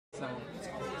So.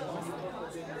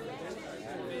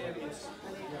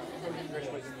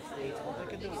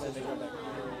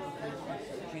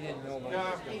 She didn't know when she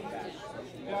was coming back.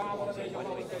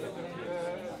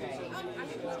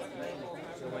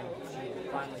 So when she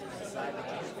finally decided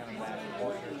she was coming back, she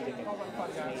bought her ticket.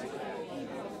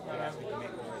 They asked me to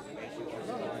make a reservation for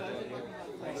her.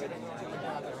 I said,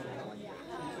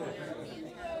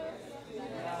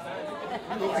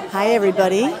 Hi,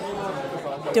 everybody.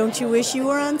 Don't you wish you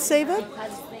were on Saba?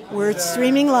 We're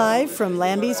streaming live from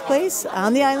Lambie's Place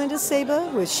on the island of Saba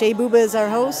with Shea Booba as our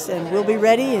host, and we'll be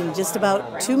ready in just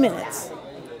about 2 minutes.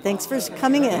 Thanks for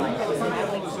coming in.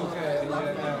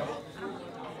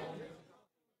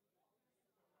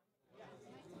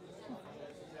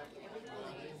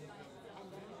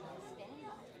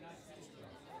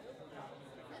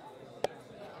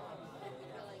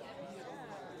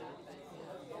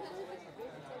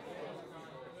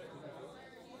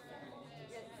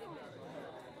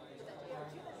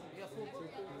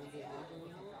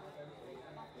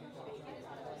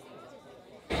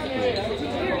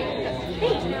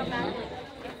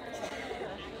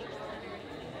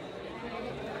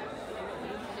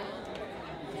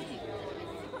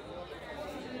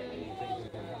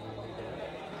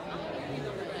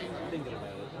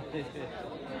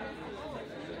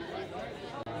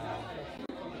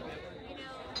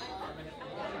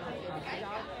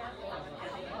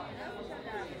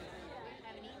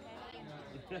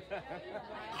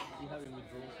 You having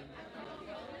withdrawals?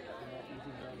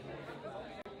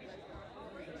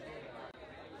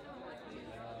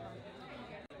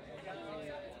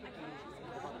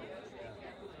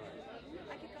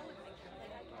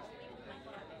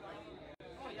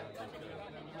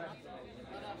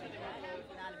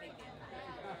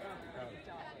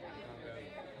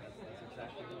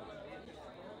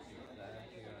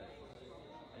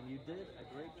 And you did a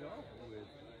great job with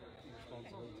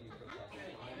responsibility for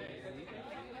exactly the same reason.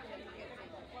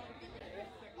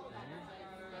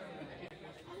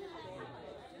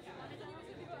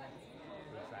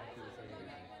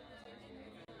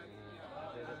 I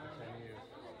did it for 10 years.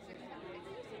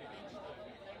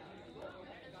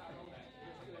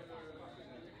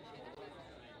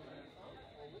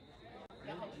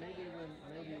 Maybe when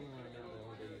we're in the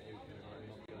holiday, you can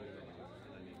not go there.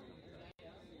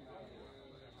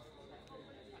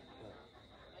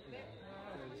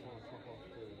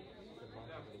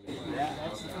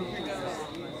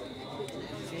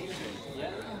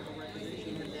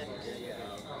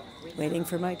 Waiting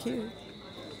for my cue.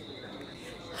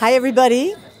 Hi,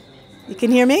 everybody. You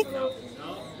can hear me? No.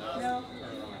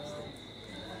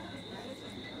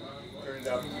 Turn it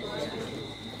up.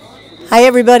 Hi,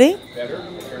 everybody. Better.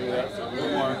 Turn it up. A little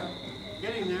more.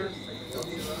 Getting there.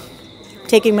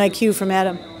 Taking my cue from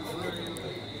Adam.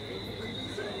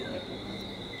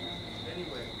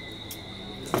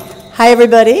 Hi,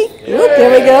 everybody. Oop,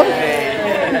 there we go.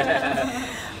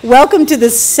 Welcome to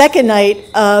the second night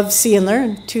of See and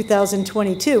Learn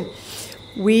 2022.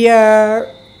 We are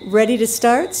ready to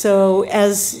start, so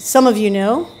as some of you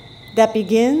know, that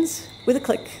begins with a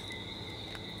click.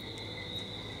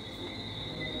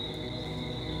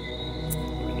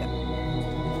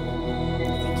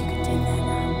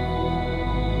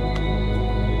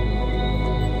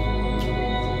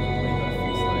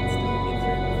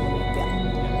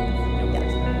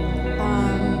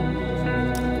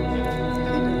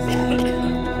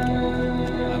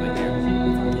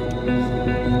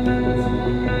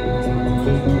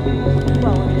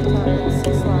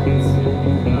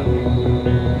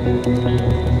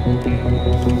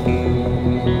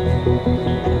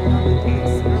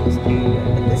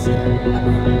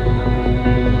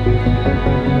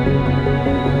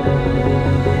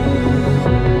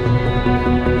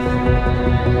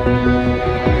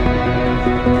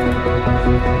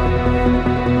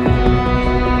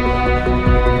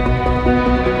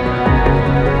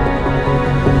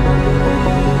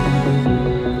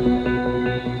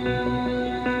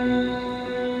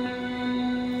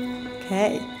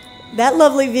 That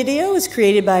lovely video was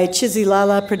created by Chizzy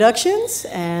Lala Productions,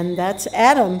 and that's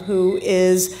Adam, who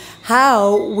is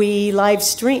how we live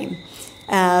stream.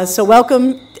 So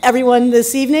welcome everyone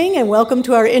this evening, and welcome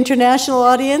to our international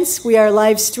audience. We are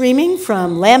live streaming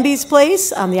from Lambie's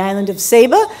Place on the island of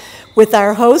Saba with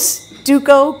our hosts,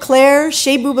 Duco, Claire,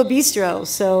 Shea Booba Bistro.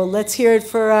 So let's hear it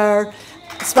for our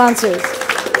sponsors.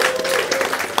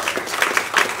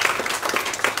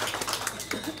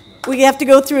 We have to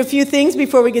go through a few things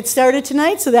before we get started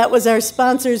tonight. So that was our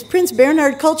sponsors. Prince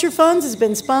Bernhard Culture Funds has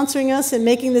been sponsoring us and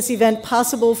making this event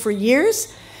possible for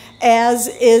years, as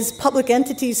is Public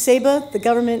Entities Saba, the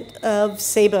government of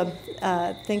Saba.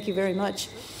 Thank you very much.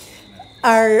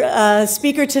 Our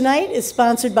speaker tonight is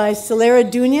sponsored by Solera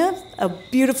Dunya, a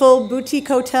beautiful boutique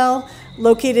hotel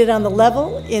located on the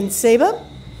level in Ceiba.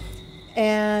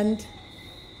 And,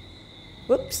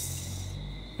 whoops,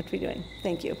 what are we doing?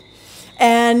 Thank you.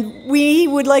 And we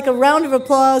would like a round of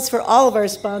applause for all of our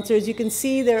sponsors. You can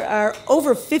see there are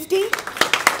over 50.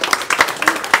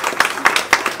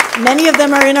 Many of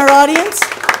them are in our audience.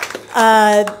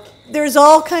 There's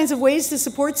all kinds of ways to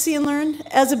support See and Learn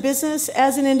as a business,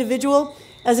 as an individual.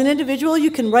 As an individual, you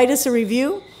can write us a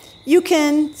review. You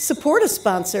can support a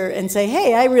sponsor and say,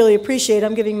 hey, I really appreciate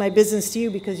I'm giving my business to you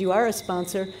because you are a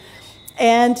sponsor.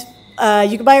 And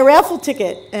you can buy a raffle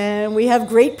ticket, and we have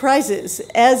great prizes.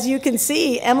 As you can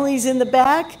see, Emily's in the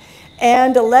back,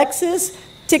 and Alexis.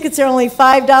 Tickets are only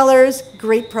 $5,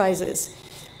 great prizes.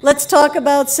 Let's talk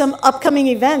about some upcoming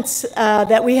events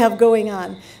that we have going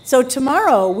on. So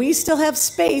tomorrow, we still have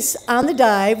space on the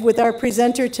dive with our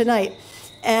presenter tonight.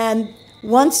 And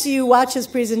once you watch his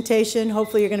presentation,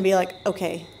 hopefully you're going to be like,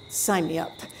 okay, sign me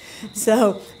up.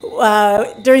 So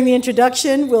during the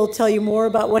introduction, we'll tell you more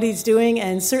about what he's doing,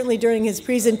 and certainly during his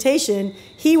presentation,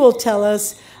 he will tell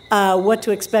us what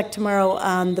to expect tomorrow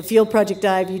on the Field Project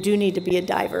Dive. You do need to be a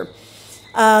diver.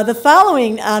 The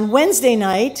following, on Wednesday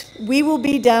night, we will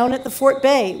be down at the Fort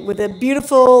Bay with a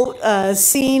beautiful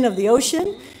scene of the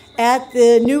ocean at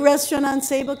the new restaurant on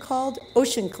Ceiba called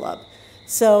Ocean Club.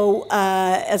 So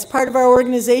as part of our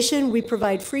organization, we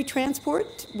provide free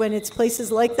transport when it's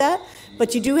places like that,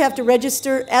 but you do have to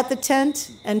register at the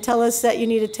tent and tell us that you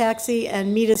need a taxi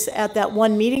and meet us at that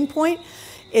one meeting point.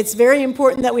 It's very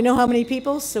important that we know how many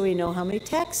people, so we know how many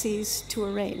taxis to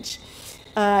arrange.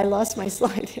 I lost my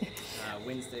slide.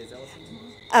 Wednesday is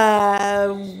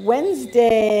Ellison?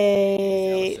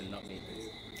 Wednesday. Ellison, not me, please.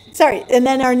 Sorry, and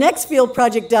then our next Field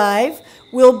Project Dive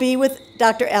will be with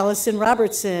Dr. Allison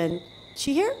Robertson.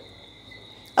 She here?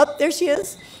 Oh, there she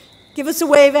is. Give us a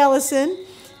wave, Allison.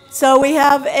 So we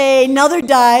have another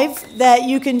dive that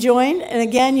you can join. And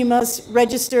again, you must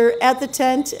register at the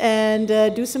tent and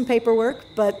do some paperwork.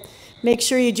 But make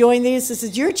sure you join these. This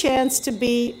is your chance to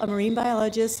be a marine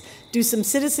biologist, do some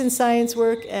citizen science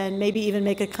work, and maybe even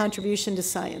make a contribution to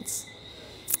science.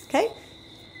 Okay?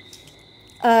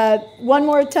 One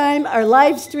more time, our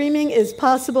live streaming is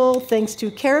possible thanks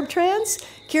to Carib Trans.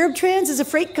 Carib Trans is a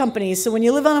freight company, so when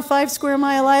you live on a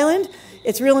 5-square-mile island,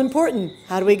 it's real important.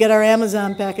 How do we get our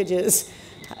Amazon packages?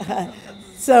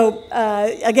 So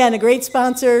again, a great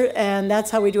sponsor, and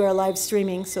that's how we do our live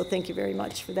streaming, so thank you very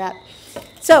much for that.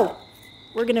 So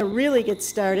we're going to really get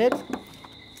started.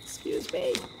 Excuse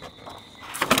me.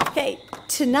 Okay,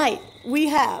 tonight we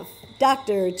have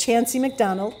Dr. Chancey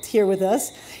MacDonald here with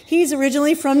us. He's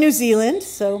originally from New Zealand,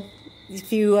 so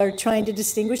if you are trying to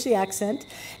distinguish the accent,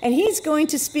 and he's going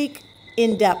to speak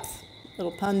in depth,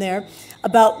 little pun there,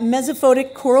 about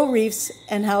mesophotic coral reefs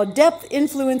and how depth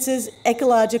influences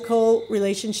ecological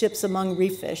relationships among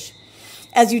reef fish.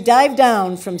 As you dive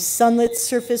down from sunlit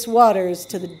surface waters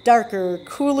to the darker,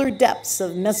 cooler depths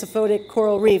of mesophotic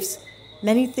coral reefs,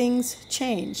 many things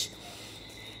change.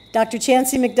 Dr.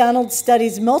 Chancey MacDonald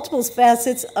studies multiple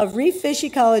facets of reef fish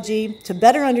ecology to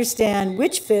better understand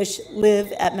which fish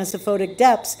live at mesophotic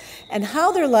depths and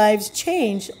how their lives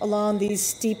change along these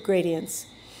steep gradients.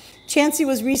 Chancey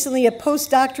was recently a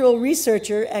postdoctoral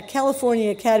researcher at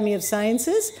California Academy of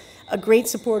Sciences, a great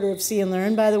supporter of See and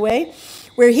Learn, by the way,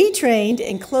 where he trained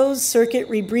in closed-circuit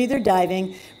rebreather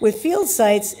diving with field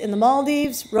sites in the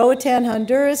Maldives, Roatan,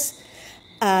 Honduras.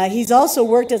 He's also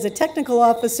worked as a technical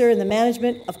officer in the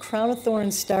management of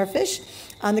crown-of-thorns starfish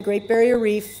on the Great Barrier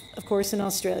Reef, of course, in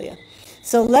Australia.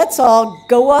 So let's all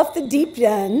go off the deep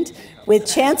end with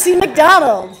Chancey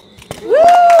MacDonald. Woo!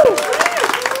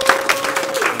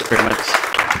 Thank you very much.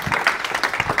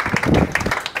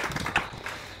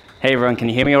 Hey everyone, can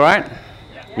you hear me all right?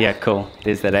 Yeah, cool.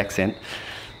 There's that accent.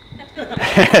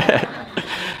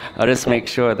 I'll just make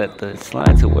sure that the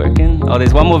slides are working. Oh,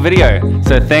 there's one more video.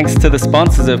 So thanks to the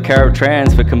sponsors of Carib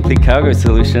Trans for complete cargo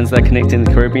solutions that connect in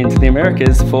the Caribbean to the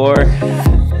Americas for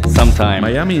some time.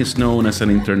 Miami is known as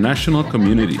an international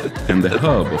community and the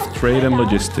hub of trade and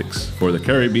logistics for the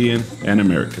Caribbean and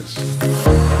Americas.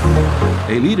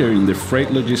 A leader in the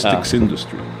freight logistics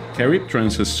industry, Carib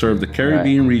Trans has served the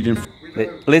Caribbean region.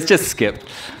 Let's just skip.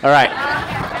 All right.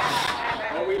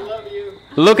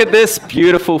 Look at this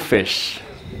beautiful fish.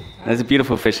 That's a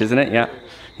beautiful fish, isn't it? Yeah.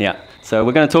 Yeah. So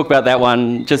we're going to talk about that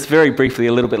one just very briefly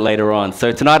a little bit later on.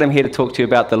 So tonight I'm here to talk to you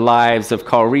about the lives of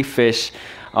coral reef fish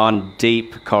on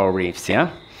deep coral reefs, yeah?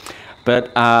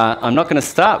 But I'm not going to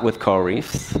start with coral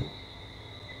reefs.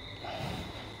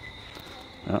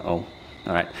 Uh-oh.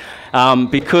 All right.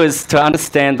 Because to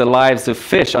understand the lives of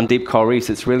fish on deep coral reefs,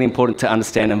 it's really important to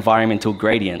understand environmental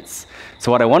gradients.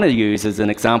 So what I want to use is an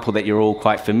example that you're all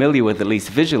quite familiar with, at least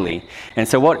visually. And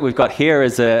so what we've got here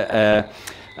is a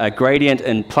gradient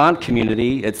in plant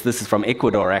community. This is from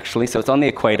Ecuador, actually, so it's on the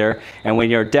equator. And when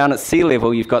you're down at sea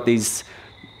level, you've got these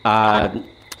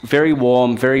very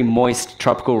warm, very moist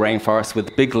tropical rainforests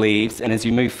with big leaves. And as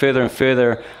you move further and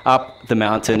further up the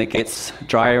mountain, it gets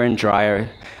drier and drier.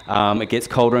 It gets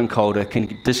colder and colder,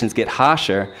 conditions get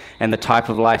harsher, and the type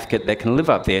of life that can live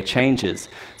up there changes.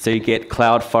 So you get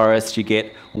cloud forests, you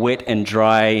get wet and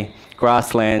dry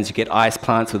grasslands, you get ice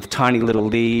plants with tiny little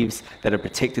leaves that are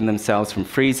protecting themselves from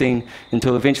freezing,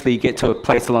 until eventually you get to a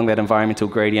place along that environmental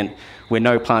gradient where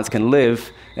no plants can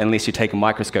live unless you take a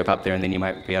microscope up there, and then you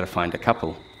might be able to find a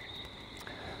couple.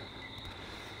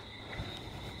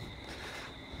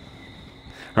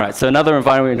 Right, so another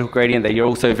environmental gradient that you're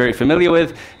also very familiar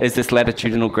with is this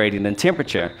latitudinal gradient in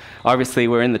temperature. Obviously,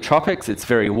 we're in the tropics, it's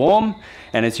very warm,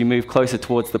 and as you move closer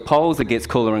towards the poles, it gets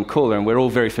cooler and cooler. And we're all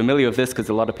very familiar with this because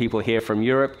a lot of people here from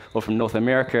Europe or from North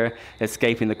America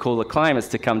escaping the cooler climates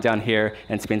to come down here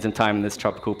and spend some time in this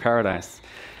tropical paradise.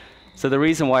 So the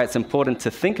reason why it's important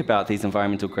to think about these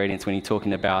environmental gradients when you're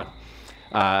talking about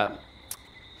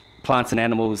plants and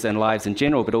animals and lives in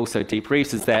general, but also deep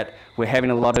reefs, is that we're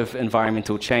having a lot of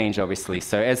environmental change, obviously.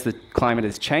 So as the climate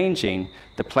is changing,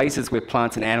 the places where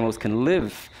plants and animals can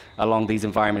live along these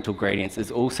environmental gradients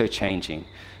is also changing.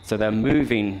 So they're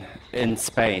moving in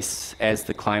space as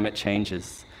the climate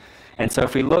changes. And so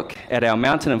if we look at our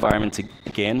mountain environment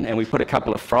again, and we put a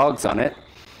couple of frogs on it,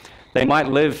 they might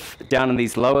live down in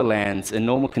these lower lands in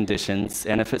normal conditions,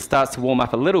 and if it starts to warm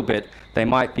up a little bit, they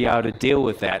might be able to deal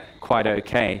with that quite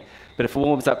okay. But if it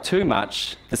warms up too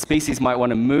much, the species might want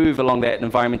to move along that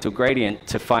environmental gradient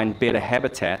to find better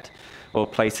habitat or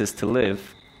places to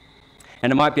live.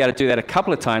 And it might be able to do that a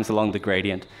couple of times along the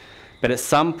gradient, but at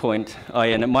some point,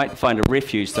 and it might find a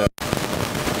refuge. So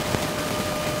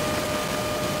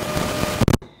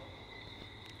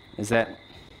is that,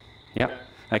 yep.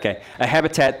 Okay, a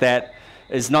habitat that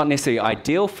is not necessarily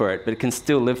ideal for it, but it can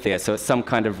still live there. So it's some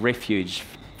kind of refuge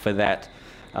for that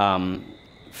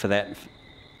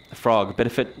frog. But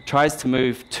if it tries to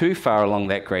move too far along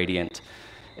that gradient,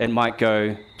 it might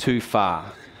go too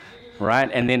far, right?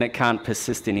 And then it can't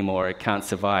persist anymore, it can't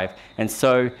survive. And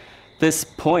so this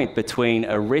point between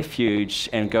a refuge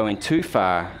and going too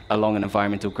far along an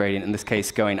environmental gradient, in this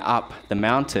case going up the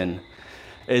mountain,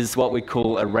 is what we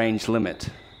call a range limit.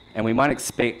 And we might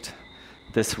expect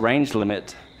this range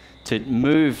limit to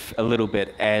move a little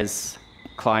bit as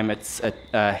climates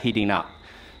are heating up.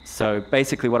 So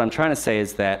basically what I'm trying to say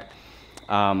is that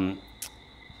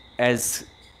as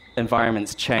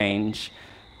environments change,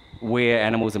 where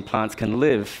animals and plants can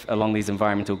live along these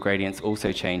environmental gradients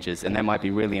also changes, and that might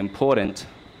be really important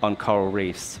on coral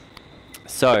reefs.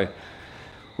 So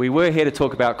we were here to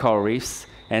talk about coral reefs,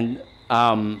 and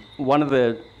one of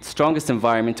the strongest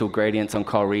environmental gradients on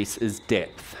coral reefs is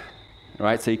depth,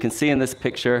 right? So you can see in this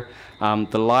picture,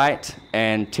 the light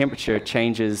and temperature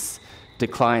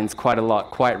declines quite a lot,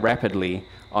 quite rapidly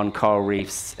on coral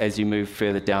reefs as you move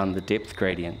further down the depth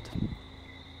gradient.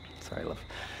 Sorry,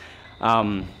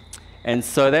 love. And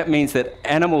so that means that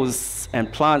animals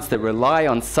and plants that rely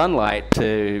on sunlight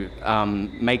to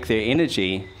make their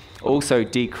energy also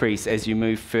decrease as you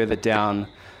move further down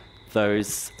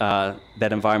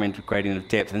that environmental gradient of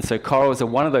depth. And so corals are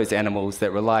one of those animals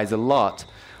that relies a lot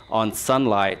on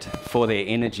sunlight for their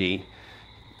energy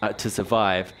to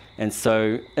survive. And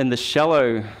so in the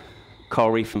shallow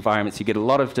coral reef environments, you get a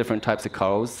lot of different types of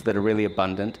corals that are really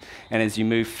abundant. And as you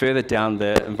move further down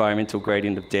the environmental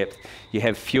gradient of depth, you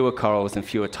have fewer corals and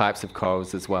fewer types of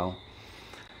corals as well.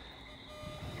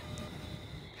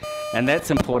 And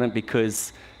that's important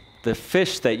because the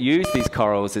fish that use these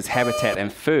corals as habitat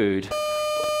and food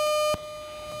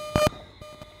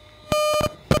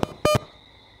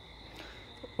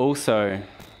also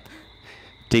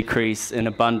decrease in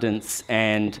abundance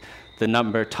and the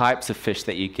number of types of fish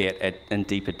that you get in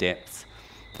deeper depths.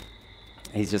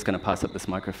 He's just going to pass up this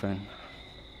microphone.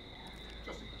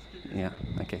 Yeah,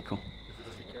 okay, cool.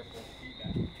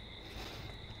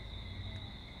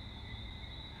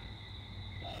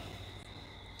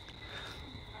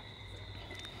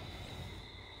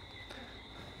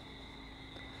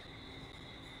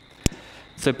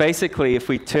 So basically, if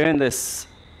we turn this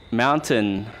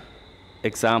mountain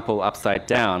example upside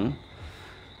down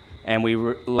and we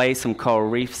lay some coral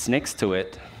reefs next to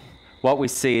it, what we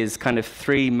see is kind of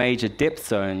three major depth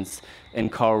zones in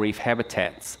coral reef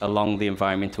habitats along the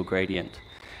environmental gradient.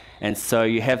 And so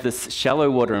you have this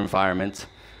shallow water environment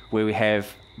where we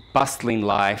have bustling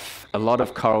life, a lot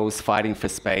of corals fighting for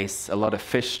space, a lot of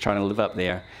fish trying to live up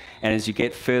there. And as you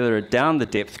get further down the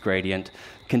depth gradient,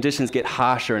 conditions get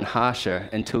harsher and harsher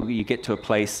until you get to a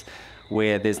place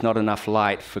where there's not enough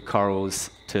light for corals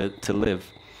to live.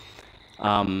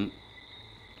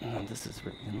 This is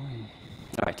really annoying.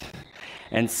 All right.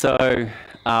 And so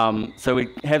we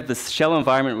have this shallow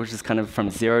environment, which is kind of from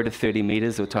 0 to 30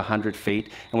 meters or to 100 feet.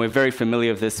 And we're very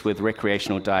familiar with this with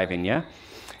recreational diving, yeah?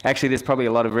 Actually, there's probably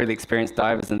a lot of really experienced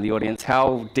divers in the audience.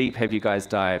 How deep have you guys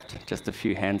dived? Just a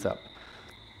few hands up.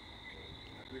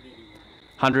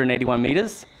 181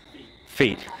 meters?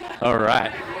 Feet. All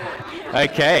right.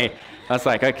 Okay. I was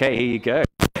like, okay, here you go.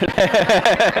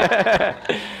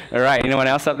 All right. Anyone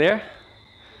else up there?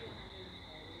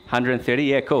 130?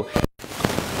 Yeah, cool.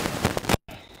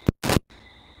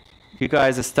 You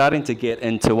guys are starting to get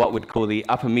into what we'd call the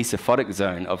upper mesophotic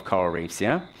zone of coral reefs,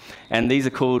 yeah? And these are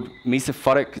called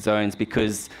mesophotic zones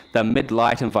because they're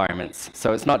mid-light environments.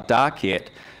 So it's not dark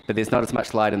yet, but there's not as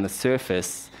much light on the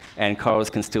surface, and corals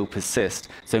can still persist.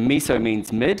 So meso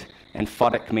means mid, and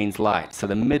photic means light. So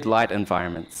the mid-light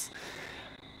environments.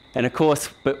 And of course,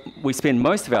 but we spend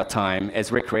most of our time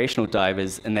as recreational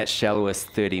divers in that shallowest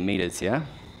 30 meters, yeah?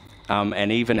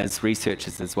 And even as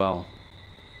researchers as well.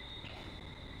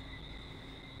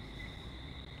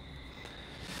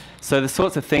 So the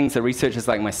sorts of things that researchers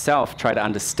like myself try to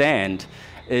understand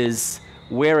is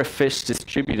where are fish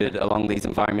distributed along these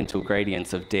environmental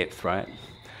gradients of depth, right?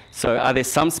 So are there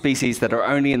some species that are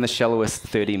only in the shallowest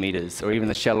 30 meters or even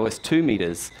the shallowest 2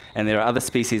 meters, and there are other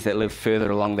species that live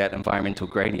further along that environmental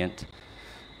gradient?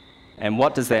 And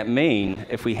what does that mean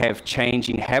if we have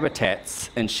changing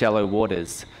habitats in shallow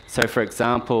waters? So for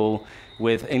example,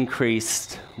 with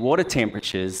increased water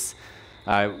temperatures,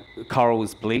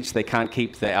 corals bleach, they can't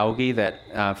keep the algae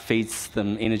that feeds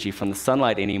them energy from the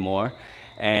sunlight anymore,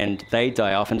 and they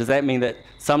die off. And does that mean that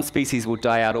some species will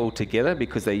die out altogether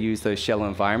because they use those shallow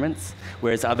environments,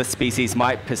 whereas other species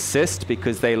might persist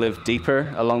because they live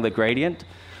deeper along the gradient?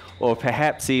 Or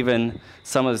perhaps even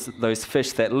some of those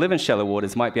fish that live in shallow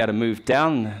waters might be able to move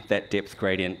down that depth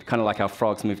gradient, kind of like our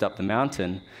frogs moved up the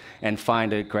mountain, and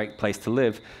find a great place to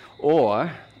live.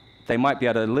 Or they might be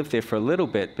able to live there for a little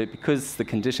bit, but because the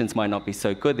conditions might not be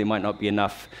so good, there might not be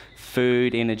enough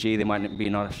food, energy, there might not be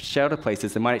enough shelter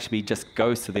places, they might actually be just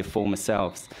ghosts of their former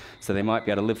selves. So they might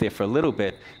be able to live there for a little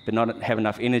bit, but not have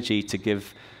enough energy to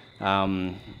give, have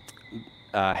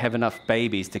enough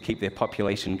babies to keep their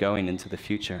population going into the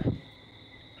future.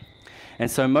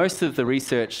 And so most of the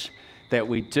research that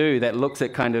we do that looks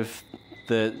at kind of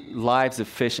the lives of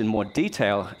fish in more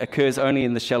detail occurs only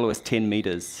in the shallowest 10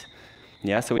 meters.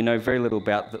 Yeah, so we know very little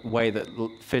about the way that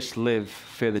fish live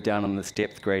further down on this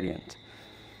depth gradient.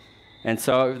 And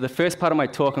so the first part of my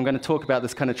talk, I'm going to talk about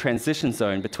this kind of transition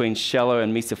zone between shallow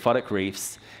and mesophotic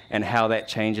reefs and how that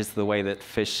changes the way that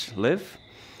fish live.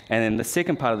 And then the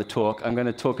second part of the talk, I'm going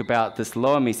to talk about this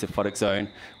lower mesophotic zone,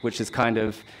 which is kind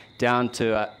of down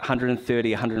to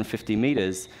 130, 150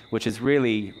 meters, which is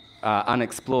really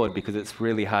unexplored because it's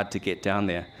really hard to get down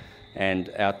there.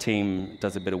 And our team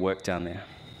does a bit of work down there.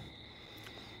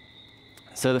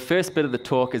 So the first bit of the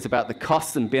talk is about the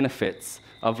costs and benefits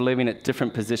of living at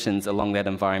different positions along that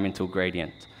environmental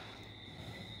gradient.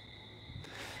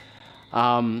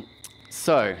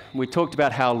 So we talked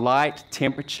about how light,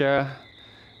 temperature,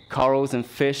 corals and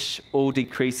fish all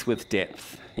decrease with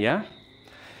depth, yeah?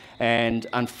 And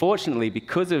unfortunately,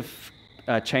 because of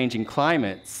changing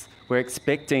climates, we're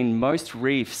expecting most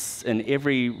reefs in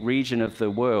every region of the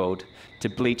world to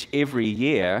bleach every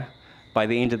year by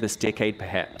the end of this decade,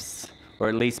 perhaps, or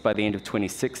at least by the end of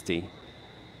 2060,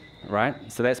 right?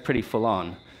 So that's pretty full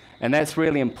on. And that's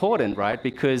really important, right?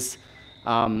 Because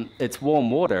it's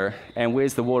warm water, and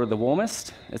where's the water the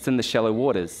warmest? It's in the shallow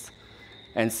waters.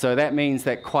 And so that means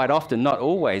that quite often, not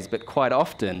always, but quite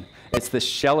often, it's the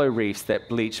shallow reefs that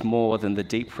bleach more than the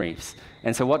deep reefs.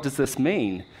 And so what does this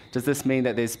mean? Does this mean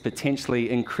that there's potentially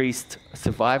increased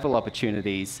survival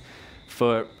opportunities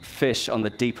for fish on the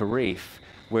deeper reef,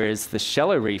 whereas the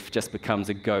shallow reef just becomes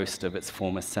a ghost of its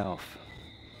former self?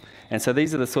 And so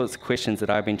these are the sorts of questions that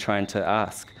I've been trying to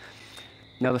ask.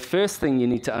 Now, the first thing you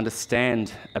need to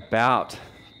understand about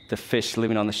the fish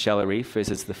living on the shallow reef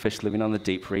versus the fish living on the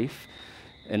deep reef,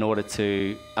 in order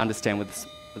to understand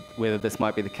whether this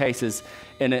might be the case, is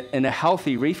in a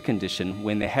healthy reef condition,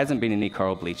 when there hasn't been any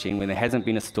coral bleaching, when there hasn't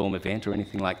been a storm event or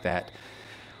anything like that,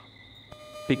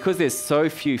 because there's so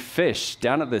few fish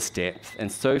down at this depth and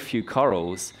so few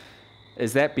corals,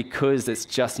 is that because it's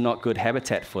just not good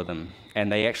habitat for them?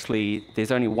 And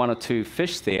there's only one or two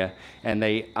fish there, and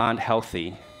they aren't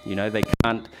healthy. You know, they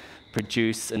can't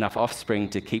produce enough offspring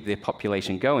to keep their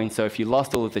population going. So if you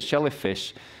lost all of the shallow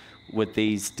fish, would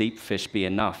these deep fish be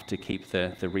enough to keep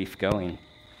the reef going?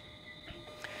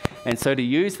 And so to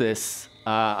use this,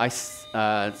 I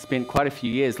spent quite a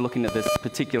few years looking at this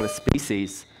particular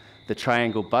species, the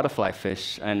triangle butterfly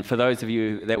fish. And for those of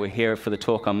you that were here for the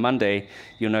talk on Monday,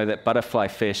 you'll know that butterfly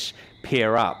fish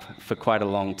pair up for quite a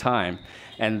long time.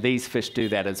 And these fish do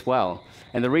that as well.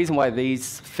 And the reason why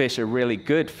these fish are really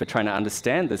good for trying to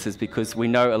understand this is because we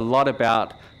know a lot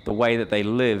about the way that they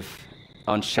live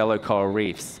on shallow coral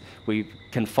reefs. We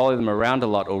can follow them around a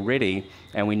lot already,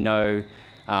 and we know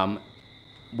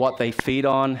what they feed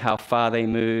on, how far they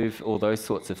move, all those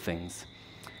sorts of things.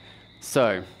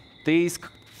 So these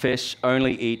fish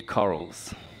only eat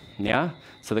corals, yeah?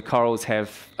 So the corals have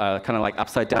kind of like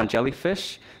upside-down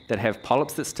jellyfish that have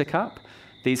polyps that stick up.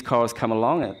 These corals come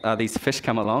along, these fish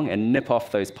come along and nip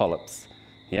off those polyps,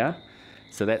 yeah?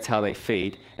 So that's how they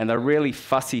feed, and they're really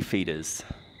fussy feeders.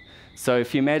 So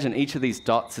if you imagine each of these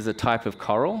dots is a type of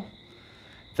coral,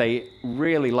 they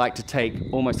really like to take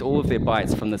almost all of their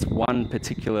bites from this one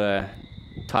particular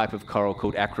type of coral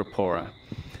called Acropora.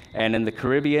 And in the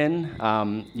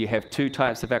Caribbean, you have two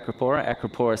types of Acropora,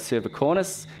 Acropora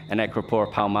cervicornis and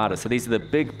Acropora palmata. So these are the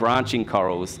big branching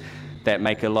corals that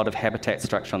make a lot of habitat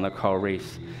structure on the coral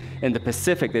reefs. In the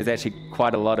Pacific, there's actually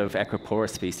quite a lot of Acropora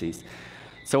species.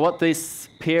 So what this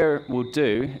pair will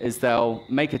do is they'll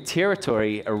make a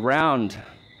territory around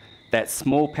that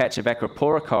small patch of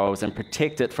Acropora corals and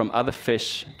protect it from other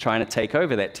fish trying to take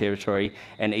over that territory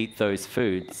and eat those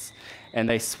foods. And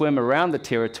they swim around the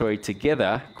territory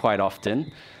together quite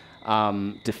often,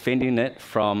 defending it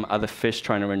from other fish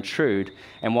trying to intrude.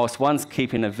 And whilst one's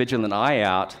keeping a vigilant eye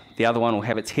out, the other one will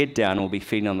have its head down and will be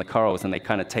feeding on the corals, and they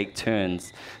kind of take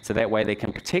turns. So that way they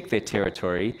can protect their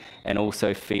territory and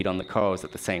also feed on the corals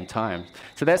at the same time.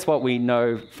 So that's what we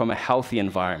know from a healthy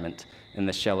environment in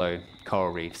the shallow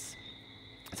coral reefs.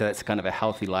 So that's kind of a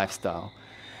healthy lifestyle.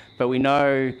 But we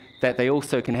know that they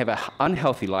also can have an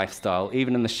unhealthy lifestyle,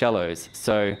 even in the shallows.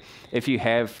 So if you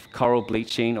have coral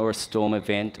bleaching or a storm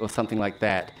event or something like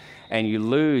that, and you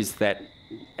lose that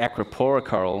Acropora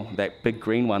coral, that big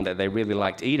green one that they really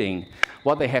liked eating,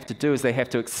 what they have to do is they have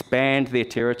to expand their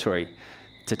territory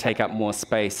to take up more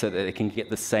space so that they can get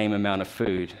the same amount of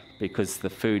food, because the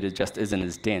food just isn't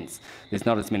as dense. There's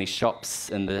not as many shops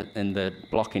in the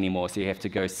block anymore, so you have to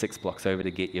go 6 blocks over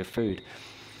to get your food.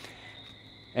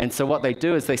 And so what they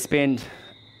do is they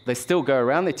still go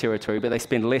around their territory, but they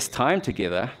spend less time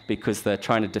together because they're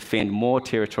trying to defend more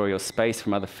territorial space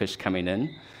from other fish coming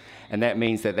in. And that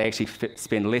means that they actually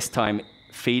spend less time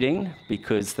feeding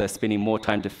because they're spending more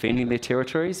time defending their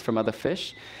territories from other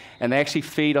fish. And they actually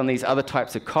feed on these other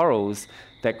types of corals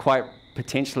that quite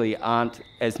potentially aren't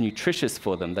as nutritious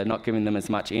for them. They're not giving them as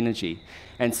much energy.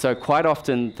 And so quite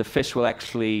often the fish will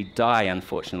actually die,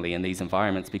 unfortunately, in these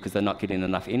environments because they're not getting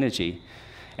enough energy.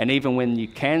 And even when you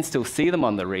can still see them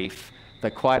on the reef,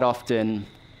 they're quite often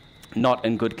not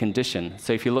in good condition.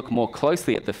 So if you look more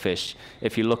closely at the fish,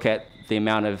 if you look at the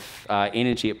amount of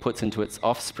energy it puts into its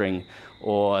offspring,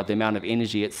 or the amount of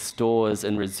energy it stores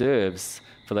in reserves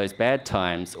for those bad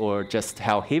times, or just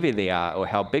how heavy they are or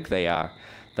how big they are,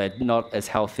 they're not as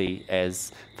healthy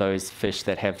as those fish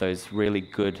that have those really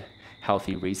good,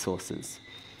 healthy resources.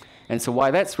 And so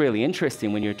why that's really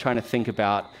interesting when you're trying to think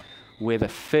about whether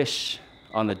fish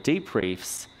on the deep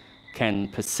reefs can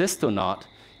persist or not,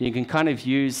 you can kind of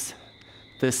use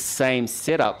this same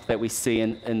setup that we see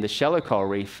in the shallow coral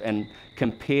reef and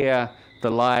compare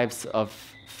the lives of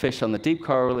fish on the deep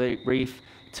coral reef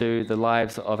to the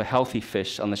lives of a healthy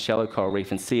fish on the shallow coral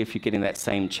reef and see if you're getting that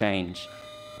same change.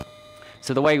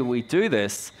 So the way we do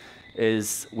this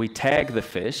is we tag the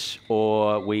fish,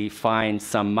 or we find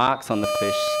some marks on the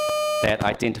fish that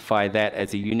identify that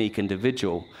as a unique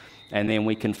individual, and then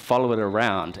we can follow it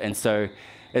around. And so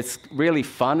it's really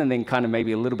fun and then kind of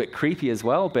maybe a little bit creepy as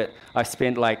well, but I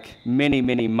spent like many,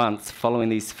 many months following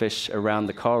these fish around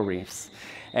the coral reefs.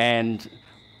 And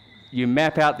you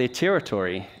map out their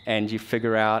territory and you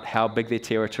figure out how big their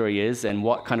territory is and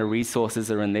what kind of resources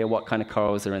are in there, what kind of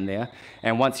corals are in there.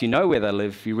 And once you know where they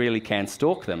live, you really can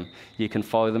stalk them. You can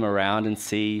follow them around and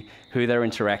see who they're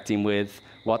interacting with,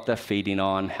 what they're feeding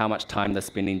on, how much time they're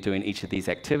spending doing each of these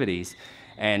activities,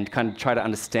 and kind of try to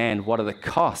understand what are the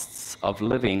costs of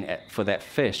living for that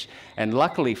fish. And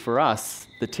luckily for us,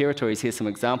 the territories, here's some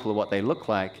example of what they look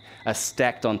like, are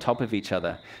stacked on top of each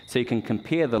other. So you can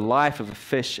compare the life of a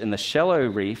fish in the shallow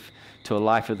reef to a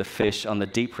life of the fish on the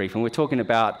deep reef. And we're talking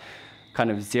about kind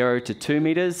of 0 to 2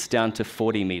 meters down to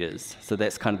 40 meters. So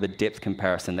that's kind of the depth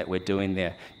comparison that we're doing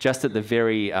there, just at the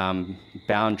very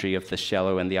boundary of the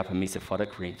shallow and the upper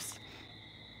mesophotic reefs.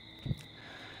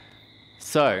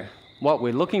 So what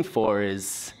we're looking for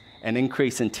is an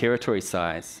increase in territory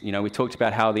size. You know, we talked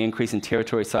about how the increase in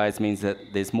territory size means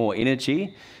that there's more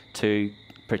energy to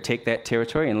protect that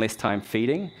territory and less time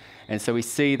feeding. And so we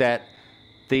see that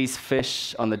these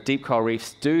fish on the deep coral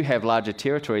reefs do have larger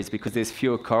territories because there's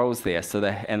fewer corals there,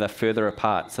 and they're further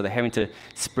apart. So they're having to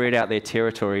spread out their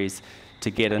territories to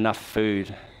get enough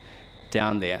food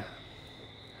down there.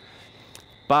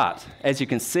 But as you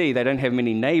can see, they don't have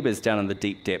many neighbors down in the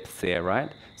deep depths there, right?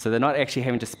 So they're not actually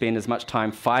having to spend as much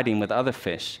time fighting with other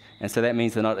fish. And so that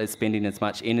means they're not spending as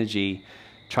much energy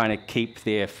trying to keep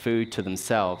their food to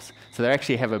themselves. So they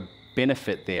actually have a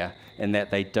benefit there in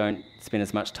that they don't spend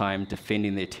as much time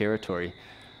defending their territory.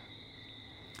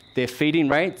 Their feeding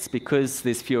rates, because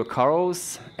there's fewer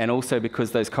corals, and also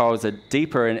because those corals are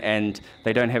deeper and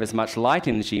they don't have as much light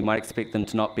energy, you might expect them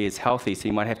to not be as healthy. So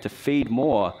you might have to feed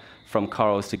more from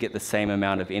corals to get the same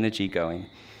amount of energy going.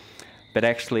 But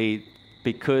actually,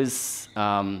 because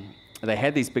they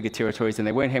had these bigger territories and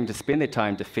they weren't having to spend their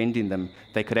time defending them,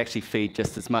 they could actually feed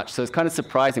just as much. So it's kind of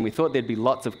surprising. We thought there'd be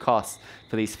lots of costs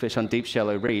for these fish on deep,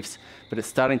 shallow reefs, but it's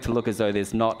starting to look as though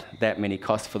there's not that many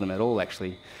costs for them at all,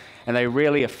 actually. And they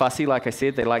really are fussy, like I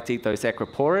said. They like to eat those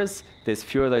acroporas. There's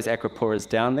fewer of those acroporas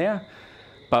down there.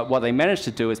 But what they managed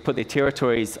to do is put their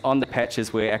territories on the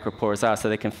patches where acroporas are so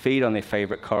they can feed on their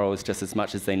favorite corals just as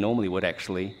much as they normally would,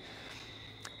 actually.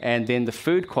 And then the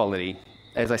food quality.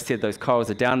 As I said, those corals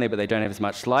are down there, but they don't have as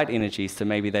much light energy, so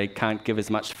maybe they can't give as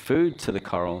much food to the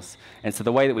corals. And so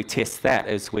the way that we test that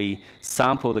is we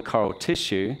sample the coral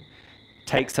tissue,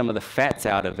 take some of the fats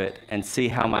out of it, and see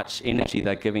how much energy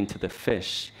they're giving to the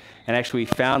fish. And actually we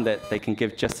found that they can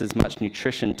give just as much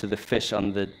nutrition to the fish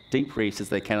on the deep reefs as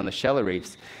they can on the shallow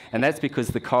reefs. And that's because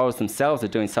the corals themselves are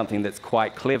doing something that's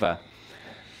quite clever.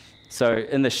 So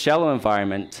in the shallow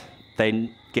environment, they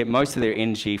get most of their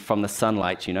energy from the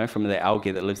sunlight, you know, from the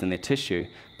algae that lives in their tissue.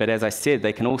 But as I said,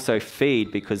 they can also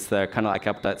feed, because they're kind of like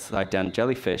upside down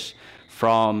jellyfish,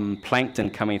 from plankton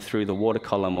coming through the water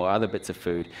column or other bits of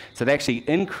food. So they actually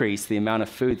increase the amount of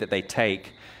food that they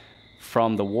take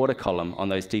from the water column on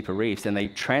those deeper reefs, and they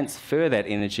transfer that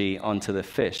energy onto the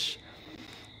fish.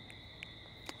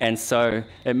 And so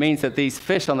it means that these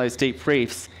fish on those deep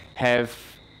reefs have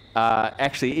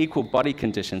actually equal body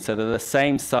conditions. So they're the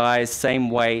same size, same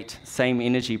weight, same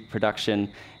energy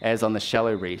production as on the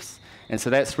shallow reefs. And so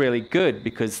that's really good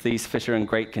because these fish are in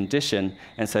great condition,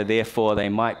 and so therefore they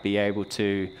might be able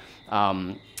to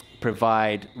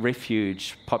provide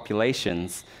refuge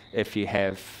populations if you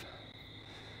have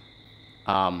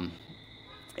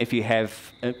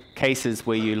cases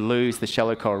where you lose the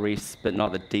shallow coral reefs but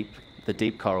not the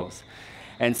deep corals.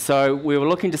 And so we were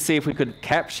looking to see if we could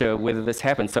capture whether this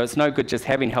happens. So it's no good just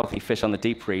having healthy fish on the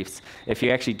deep reefs if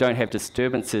you actually don't have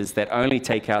disturbances that only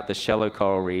take out the shallow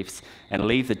coral reefs and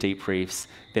leave the deep reefs,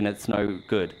 then it's no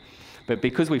good. But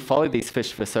because we followed these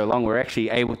fish for so long, we're actually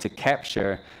able to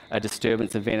capture a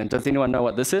disturbance event. And does anyone know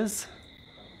what this is?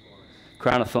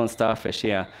 Crown of thorn starfish,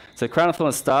 yeah. So crown of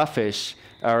thorn starfish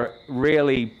are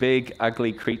really big,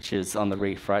 ugly creatures on the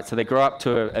reef, right? So they grow up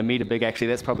to a meter big. Actually,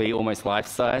 that's probably almost life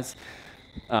size.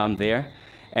 There.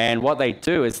 And what they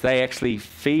do is they actually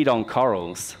feed on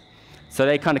corals. So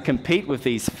they kind of compete with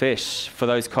these fish for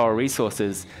those coral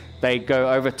resources. They go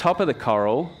over top of the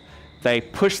coral, they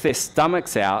push their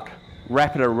stomachs out,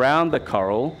 wrap it around the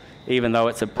coral, even though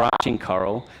it's a branching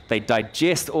coral. They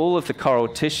digest all of the coral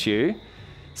tissue,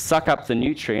 suck up the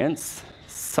nutrients,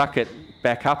 suck it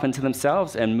back up into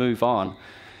themselves, and move on.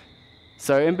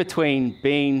 So in between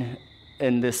being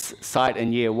in this site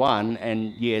in year one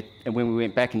and when we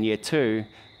went back in year two,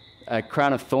 a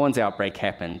crown of thorns outbreak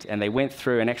happened, and they went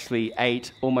through and actually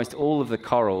ate almost all of the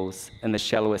corals in the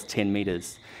shallowest 10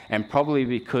 meters. And probably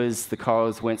because the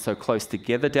corals weren't so close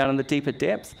together down in the deeper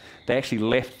depths, they actually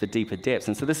left the deeper depths.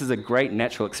 And so this is a great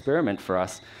natural experiment for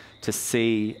us to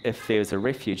see if there's a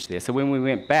refuge there. So when we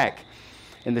went back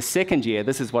in the second year,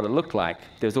 this is what it looked like.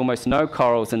 There was almost no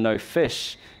corals and no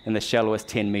fish in the shallowest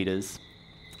 10 meters.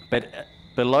 But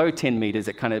below 10 meters,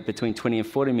 at kind of between 20 and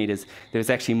 40 meters, there was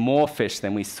actually more fish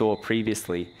than we saw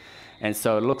previously. And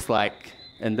so it looks like,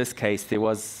 in this case, there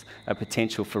was a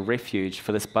potential for refuge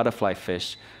for this butterfly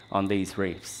fish on these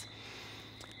reefs.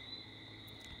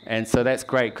 And so that's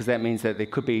great, because that means that there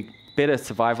could be better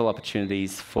survival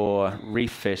opportunities for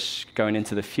reef fish going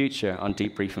into the future on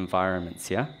deep reef environments,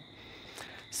 yeah?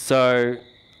 So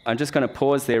I'm just going to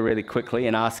pause there really quickly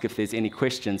and ask if there's any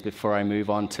questions before I move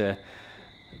on to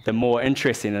the more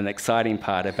interesting and exciting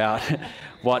part about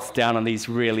what's down on these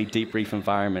really deep reef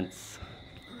environments.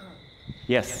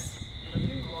 Yes? Have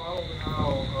you modeled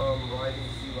how rising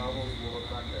sea levels will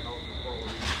affect the health of coral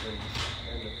reefs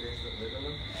and the fish that live in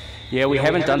Yeah, we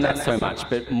haven't done that so much,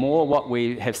 but more what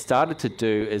we have started to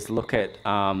do is look at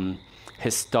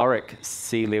historic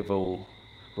sea level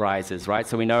rises, right?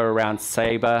 So we know around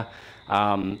Sabre,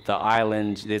 the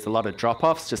island, there's a lot of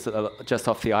drop-offs just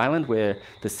off the island where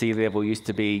the sea level used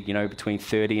to be, you know, between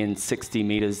 30 and 60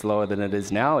 meters lower than it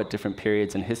is now at different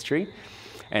periods in history.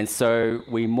 And so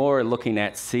we more are looking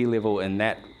at sea level in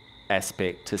that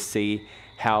aspect to see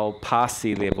how past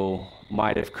sea level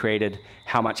might have created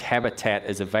how much habitat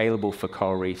is available for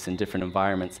coral reefs in different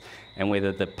environments, and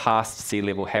whether the past sea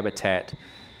level habitat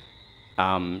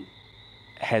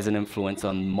has an influence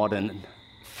on modern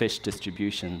fish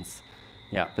distributions.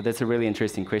 Yeah, but that's a really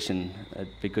interesting question.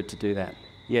 It'd be good to do that.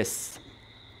 Yes?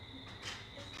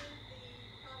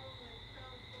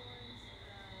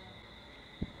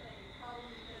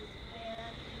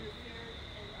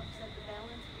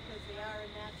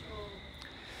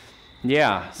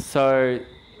 Yeah, so,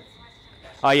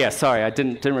 oh yeah, sorry, I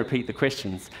didn't repeat the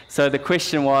questions. So the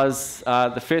question was,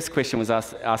 the first question was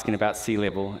asking about sea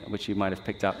level, which you might have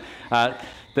picked up.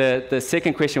 The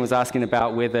second question was asking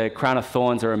about whether crown of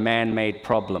thorns are a man-made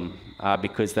problem,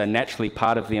 because they're naturally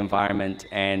part of the environment,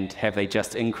 and have they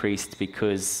just increased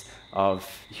because of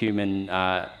human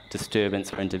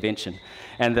disturbance or intervention.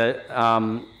 And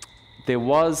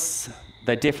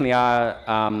they definitely are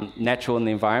natural in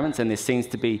the environments, and there seems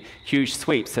to be huge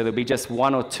sweeps. So there'll be just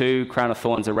 1 or 2 crown of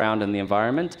thorns around in the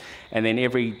environment, and then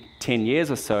every 10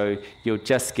 years or so, you'll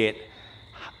just get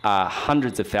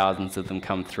hundreds of thousands of them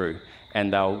come through.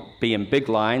 And they'll be in big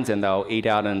lines, and they'll eat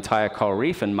out an entire coral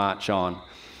reef and march on.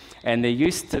 And there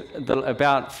used to,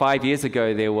 about 5 years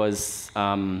ago, there was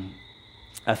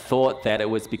a thought that it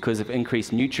was because of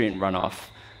increased nutrient runoff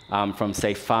from,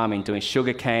 say, farming, doing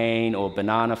sugarcane or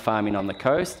banana farming on the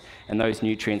coast, and those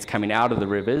nutrients coming out of the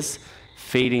rivers,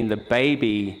 feeding the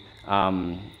baby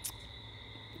crown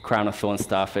of thorn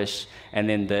starfish, and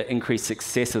then the increased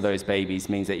success of those babies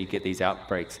means that you get these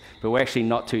outbreaks. But we're actually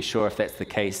not too sure if that's the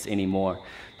case anymore.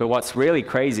 But what's really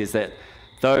crazy is that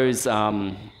those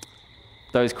crown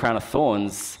of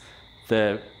thorns,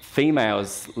 the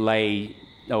females lay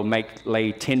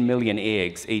 10 million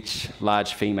eggs, each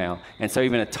large female. And so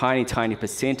even a tiny, tiny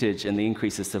percentage in the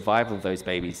increase of survival of those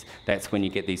babies, that's when you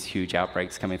get these huge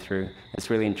outbreaks coming through. It's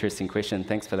a really interesting question.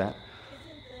 Thanks for that.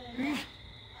 Wasn't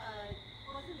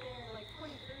there like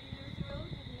 20, 30 years ago,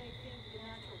 didn't they think the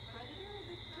natural predator of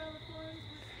the crown of thorns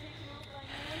was taken out by man?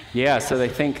 Yeah, so they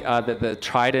think that the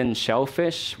trident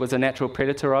shellfish was a natural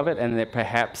predator of it, and that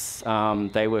perhaps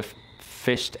they were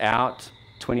fished out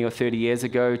 20 or 30 years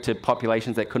ago to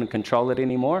populations that couldn't control it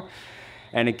anymore.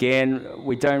 And again,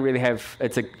 we don't really have,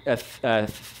 it's a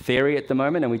theory at the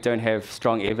moment, and we don't have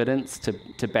strong evidence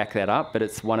to back that up, but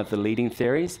it's one of the leading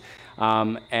theories.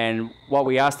 And what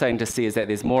we are starting to see is that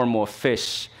there's more and more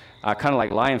fish, kind of like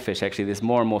lionfish actually, there's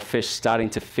more and more fish starting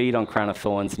to feed on crown of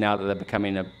thorns now that they're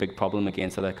becoming a big problem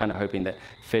again. So they're kind of hoping that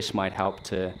fish might help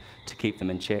to keep them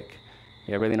in check.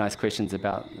 Yeah, really nice questions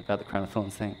about the crown of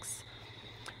thorns, thanks.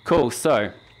 Cool,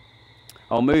 so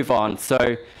I'll move on.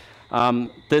 So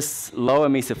this lower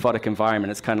mesophotic environment,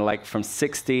 it's kind of like from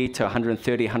 60 to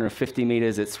 130, 150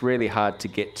 meters, it's really hard to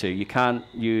get to. You can't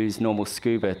use normal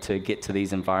scuba to get to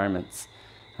these environments.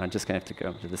 I'm just going to have to go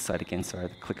over to this side again. Sorry,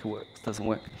 the clicker doesn't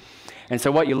work. And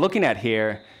so what you're looking at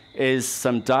here is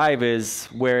some divers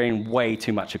wearing way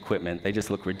too much equipment. They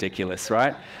just look ridiculous,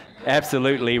 right?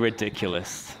 Absolutely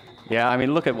ridiculous. Yeah, I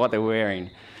mean, look at what they're wearing.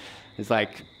 It's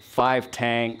like 5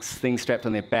 tanks, things strapped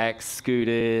on their backs,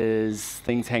 scooters,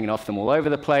 things hanging off them all over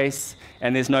the place,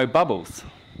 and there's no bubbles,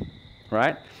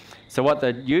 right? So what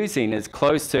they're using is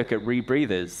closed-circuit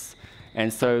rebreathers,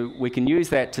 and so we can use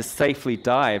that to safely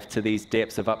dive to these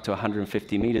depths of up to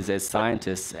 150 meters as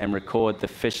scientists and record the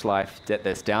fish life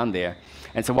that's down there.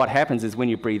 And so what happens is when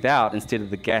you breathe out, instead of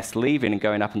the gas leaving and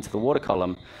going up into the water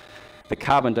column, the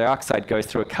carbon dioxide goes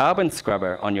through a carbon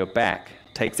scrubber on your back,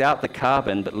 takes out the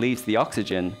carbon but leaves the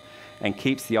oxygen and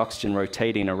keeps the oxygen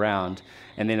rotating around.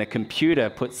 And then a computer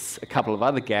puts a couple of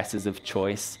other gases of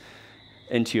choice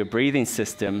into your breathing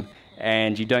system,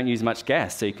 and you don't use much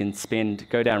gas, so you can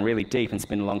go down really deep and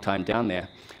spend a long time down there.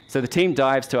 So the team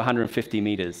dives to 150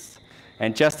 meters.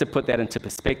 And just to put that into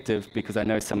perspective, because I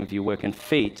know some of you work in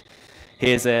feet,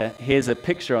 here's a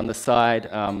picture on the side.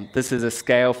 This is a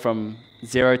scale from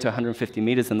 0 to 150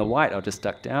 meters in the white. I'll just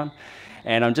duck down.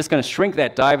 And I'm just going to shrink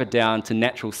that diver down to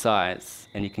natural size,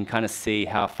 and you can kind of see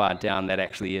how far down that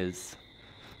actually is.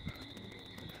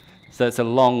 So it's a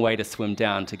long way to swim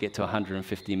down to get to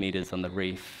 150 meters on the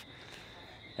reef.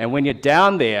 And when you're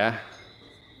down there,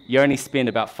 you only spend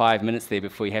about 5 minutes there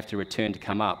before you have to return to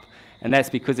come up. And that's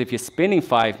because if you're spending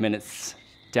 5 minutes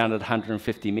down at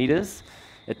 150 meters,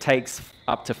 it takes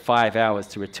up to 5 hours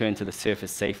to return to the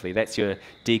surface safely. That's your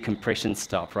decompression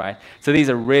stop, right? So these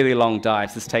are really long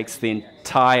dives. This takes the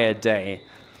entire day,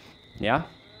 yeah?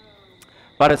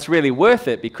 But it's really worth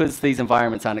it because these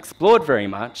environments aren't explored very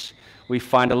much. We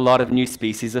find a lot of new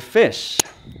species of fish,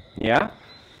 yeah?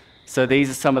 So these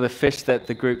are some of the fish that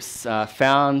the group's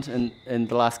found in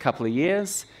the last couple of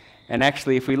years. And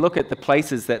actually, if we look at the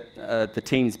places that the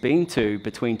team's been to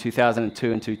between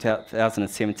 2002 and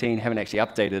 2017, haven't actually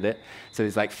updated it. So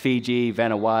there's like Fiji,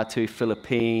 Vanuatu,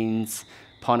 Philippines,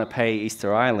 Ponape,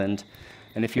 Easter Island.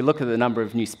 And if you look at the number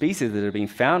of new species that have been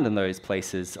found in those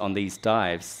places on these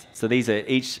dives, so these are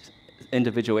each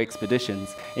individual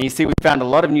expeditions. And you see we found a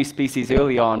lot of new species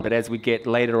early on, but as we get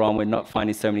later on, we're not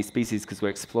finding so many species because we're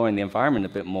exploring the environment a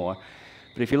bit more.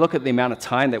 But if you look at the amount of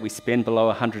time that we spend below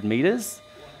 100 meters,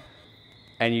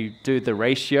 and you do the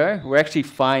ratio, we're actually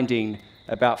finding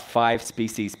about 5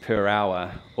 species per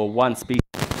hour, or one species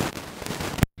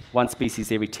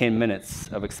every 10 minutes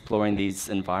of exploring these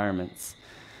environments.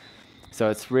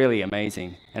 So it's really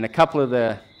amazing. And a couple of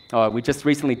we just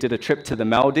recently did a trip to the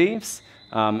Maldives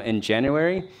in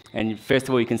January. And first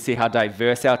of all, you can see how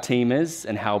diverse our team is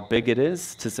and how big it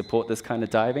is to support this kind of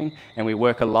diving. And we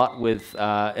work a lot with,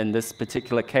 in this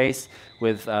particular case,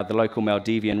 with the local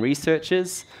Maldivian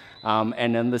researchers.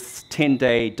 And in this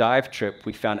 10-day dive trip,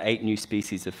 we found 8 new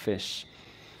species of fish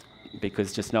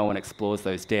because just no one explores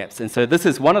those depths. And so this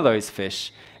is one of those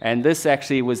fish. And this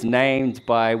actually was named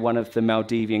by one of the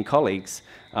Maldivian colleagues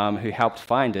who helped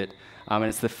find it. And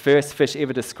it's the first fish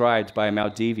ever described by a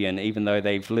Maldivian, even though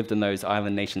they've lived in those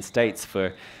island nation states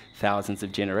for thousands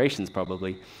of generations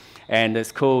probably. And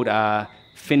it's called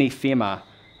Finifema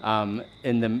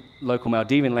in the local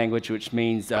Maldivian language, which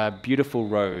means beautiful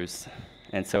rose.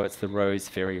 And so it's the rose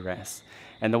fairy wrasse.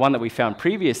 And the one that we found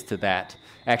previous to that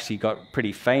actually got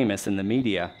pretty famous in the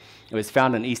media. It was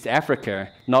found in East Africa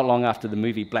not long after the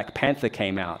movie Black Panther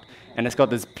came out. And it's got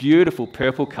this beautiful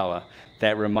purple color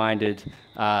that reminded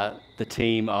the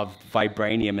team of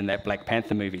vibranium in that Black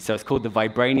Panther movie. So it's called the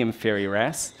vibranium fairy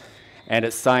wrasse. And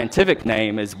its scientific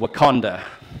name is Wakanda.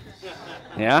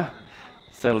 Yeah?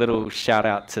 So a little shout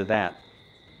out to that.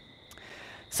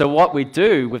 So what we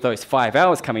do with those 5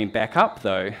 hours coming back up,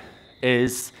 though,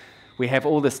 is we have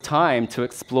all this time to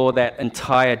explore that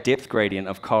entire depth gradient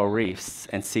of coral reefs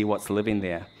and see what's living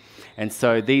there. And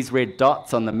so these red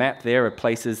dots on the map there are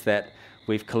places that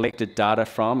we've collected data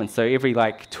from. And so every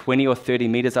like 20 or 30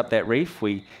 meters up that reef,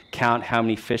 we count how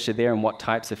many fish are there and what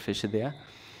types of fish are there.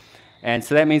 And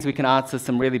so that means we can answer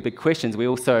some really big questions. We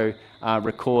also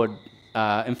record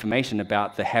information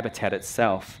about the habitat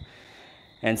itself.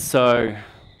 And so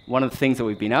one of the things that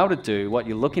we've been able to do, what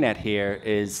you're looking at here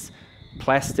is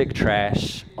plastic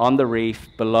trash on the reef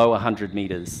below 100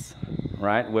 meters,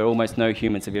 right, where almost no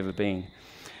humans have ever been.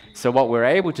 So what we're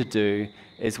able to do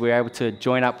is we're able to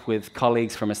join up with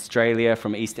colleagues from Australia,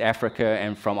 from East Africa,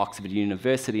 and from Oxford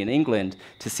University in England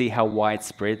to see how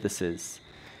widespread this is.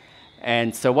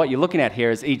 And so what you're looking at here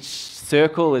is each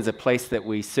circle is a place that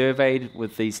we surveyed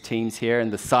with these teams here,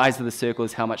 and the size of the circle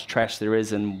is how much trash there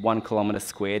is in 1 kilometer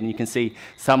squared. And you can see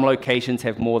some locations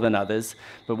have more than others,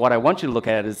 but what I want you to look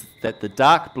at is that the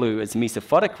dark blue is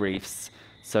mesophotic reefs,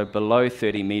 so below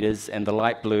 30 meters, and the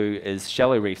light blue is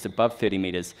shallow reefs above 30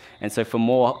 meters. And so for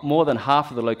more than half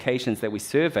of the locations that we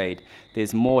surveyed,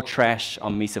 there's more trash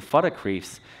on mesophotic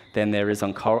reefs than there is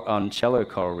on shallow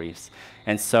coral reefs.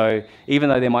 And so even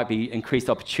though there might be increased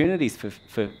opportunities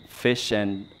for fish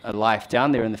and life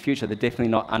down there in the future, they're definitely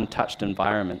not untouched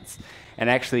environments. And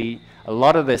actually, a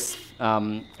lot of this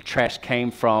trash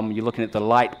came from, you're looking at the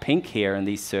light pink here in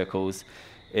these circles,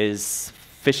 is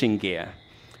fishing gear.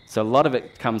 So a lot of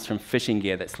it comes from fishing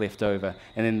gear that's left over.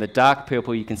 And then the dark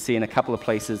purple you can see in a couple of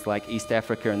places like East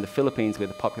Africa and the Philippines where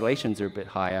the populations are a bit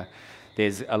higher.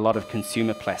 There's a lot of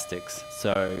consumer plastics.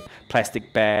 So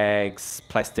plastic bags,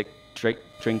 plastic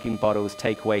drinking bottles,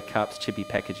 takeaway cups, chippy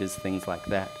packages, things like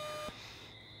that.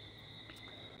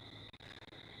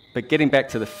 But getting back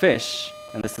to the fish,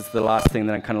 and this is the last thing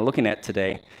that I'm kind of looking at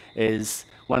today, is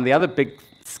one of the other big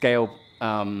scale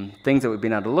things that we've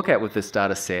been able to look at with this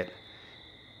data set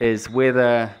is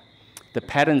whether the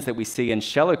patterns that we see in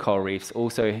shallow coral reefs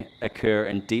also occur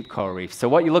in deep coral reefs. So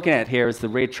what you're looking at here is the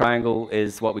red triangle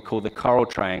is what we call the coral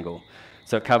triangle.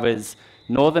 So it covers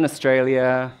Northern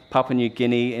Australia, Papua New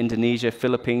Guinea, Indonesia,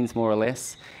 Philippines, more or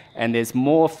less. And there's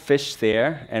more fish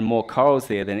there and more corals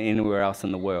there than anywhere else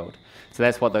in the world. So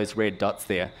that's what those red dots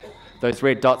there. Those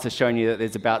red dots are showing you that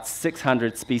there's about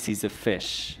 600 species of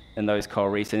fish in those coral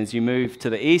reefs. And as you move to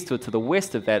the east or to the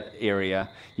west of that area,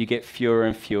 you get fewer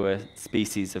and fewer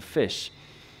species of fish.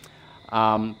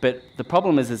 But the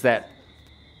problem is that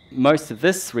most of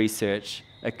this research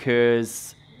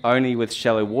occurs only with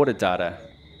shallow water data,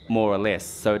 more or less.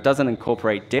 So it doesn't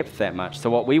incorporate depth that much. So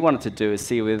what we wanted to do is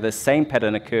see whether the same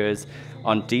pattern occurs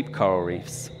on deep coral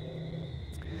reefs.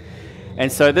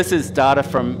 And so this is data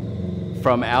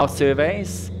from our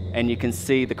surveys, and you can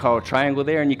see the coral triangle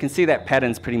there, and you can see that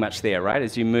pattern's pretty much there, right?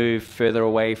 As you move further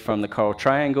away from the coral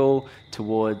triangle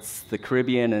towards the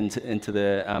Caribbean and into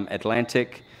the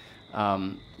Atlantic,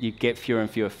 you get fewer and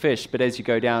fewer fish. But as you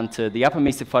go down to the upper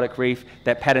mesophotic reef,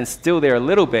 that pattern's still there a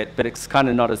little bit, but it's kind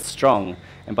of not as strong.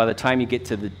 And by the time you get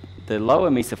to the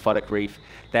lower mesophotic reef,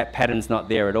 that pattern's not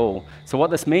there at all. So what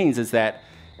this means is that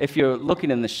if you're looking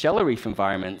in the shallow reef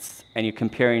environments and you're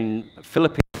comparing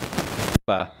Philippines,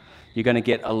 you're going to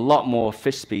get a lot more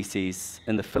fish species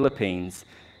in the Philippines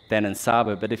than in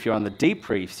Saba. But if you're on the deep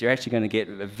reefs, you're actually going to get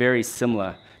a very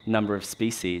similar number of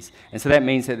species. And so that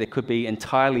means that there could be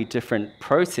entirely different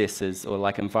processes or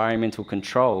like environmental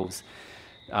controls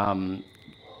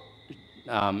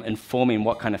informing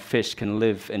what kind of fish can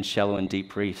live in shallow and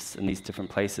deep reefs in these different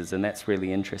places. And that's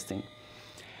really interesting.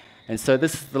 And so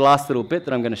this is the last little bit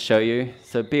that I'm going to show you.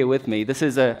 So bear with me. This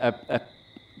is a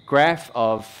graph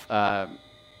of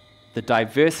the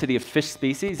diversity of fish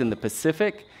species in the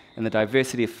Pacific and the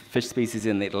diversity of fish species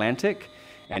in the Atlantic.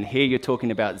 And here you're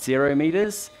talking about 0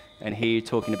 meters, and here you're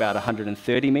talking about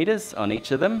 130 meters on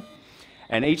each of them.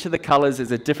 And each of the colors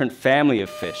is a different family of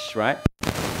fish, right?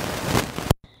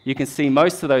 You can see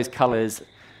most of those colors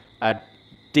are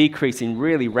decreasing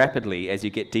really rapidly as you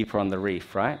get deeper on the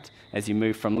reef, right? As you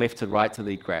move from left to right to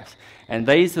the graph. And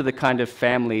these are the kind of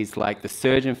families like the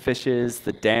surgeon fishes,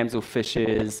 the damsel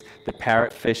fishes, the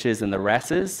parrot fishes, and the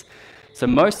wrasses. So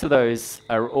most of those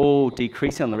are all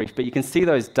decreasing on the reef, but you can see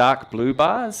those dark blue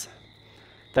bars.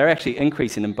 They're actually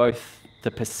increasing in both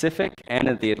the Pacific and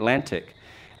in the Atlantic.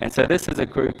 And so this is a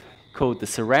group called the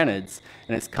serranids,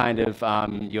 and it's kind of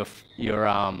your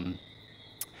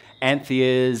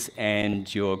anthias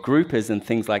and your groupers and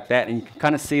things like that. And you can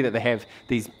kind of see that they have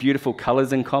these beautiful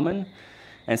colors in common.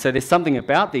 And so there's something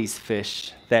about these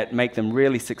fish that make them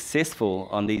really successful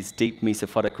on these deep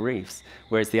mesophotic reefs,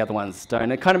 whereas the other ones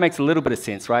don't. It kind of makes a little bit of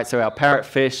sense, right? So our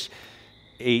parrotfish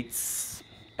eats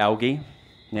algae.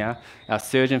 Yeah, our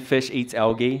surgeonfish eats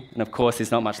algae, and of course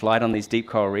there's not much light on these deep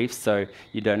coral reefs, so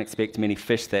you don't expect many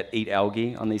fish that eat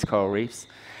algae on these coral reefs.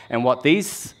 And what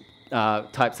these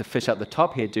types of fish at the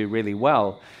top here do really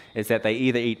well is that they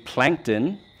either eat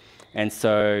plankton, and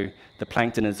so the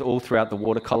plankton is all throughout the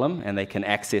water column, and they can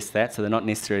access that, so they're not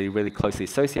necessarily really closely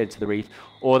associated to the reef,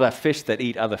 or they're fish that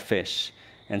eat other fish.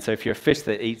 And so if you're a fish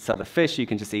that eats other fish, you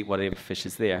can just eat whatever fish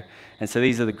is there. And so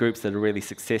these are the groups that are really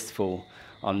successful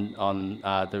on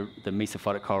the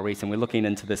mesophotic coral reefs, and we're looking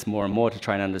into this more and more to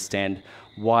try and understand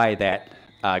why that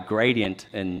gradient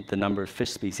in the number of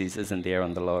fish species isn't there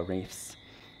on the lower reefs.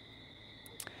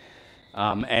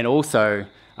 And also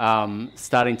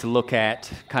starting to look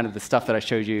at kind of the stuff that I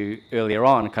showed you earlier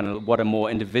on, kind of what are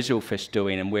more individual fish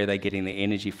doing and where they're getting their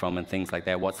energy from and things like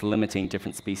that, what's limiting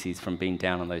different species from being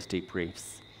down on those deep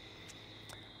reefs.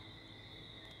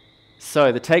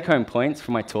 So the take-home points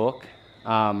for my talk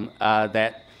are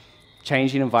that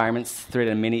changing environments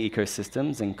threaten many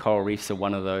ecosystems, and coral reefs are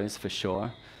one of those for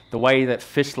sure. The way that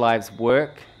fish lives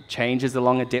work changes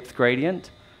along a depth gradient.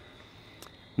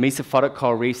 Mesophotic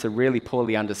coral reefs are really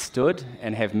poorly understood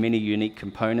and have many unique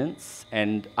components,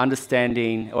 and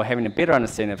understanding or having a better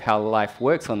understanding of how life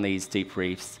works on these deep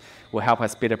reefs will help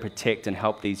us better protect and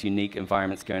help these unique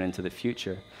environments going into the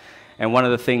future. And one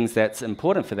of the things that's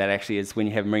important for that actually is when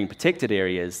you have marine protected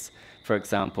areas. For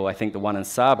example, I think the one in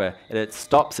Saba, it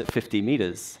stops at 50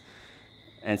 meters.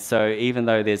 And so even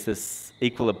though there's this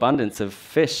equal abundance of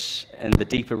fish in the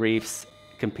deeper reefs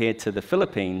compared to the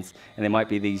Philippines, and there might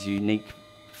be these unique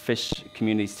fish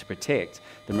communities to protect,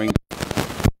 the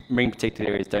marine protected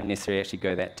areas don't necessarily actually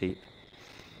go that deep.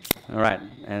 All right,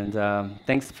 and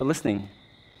thanks for listening.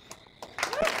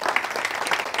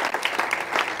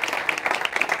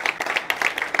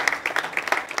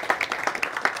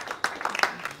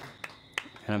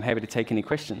 And I'm happy to take any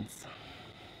questions.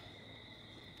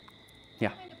 Yeah.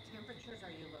 What kind of temperatures are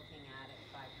you looking at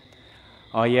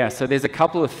 500? Oh yeah, so there's a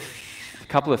couple of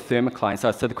thermoclines.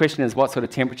 So the question is, what sort of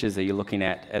temperatures are you looking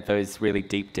at those really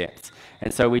deep depths?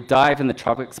 And so we dive in the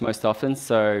tropics most often.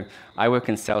 So I work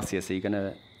in Celsius.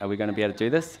 Are we gonna be able to do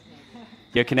this?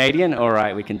 You're Canadian? All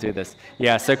right, we can do this.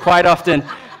 Yeah. So quite often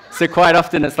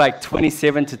it's like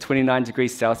 27 to 29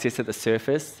 degrees Celsius at the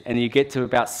surface, and you get to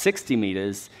about 60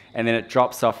 meters, and then it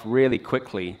drops off really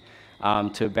quickly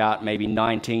to about maybe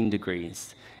 19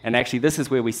 degrees. And actually, this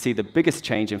is where we see the biggest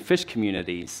change in fish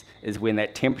communities, is when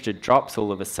that temperature drops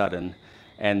all of a sudden,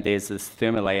 and there's this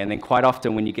thermal layer. And then quite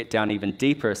often when you get down even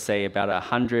deeper, say about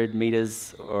 100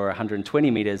 meters or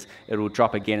 120 meters, it will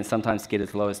drop again and sometimes get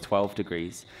as low as 12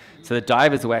 degrees. So the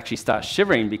divers will actually start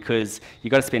shivering because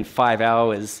you've got to spend 5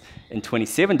 hours in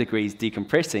 27 degrees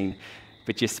decompressing,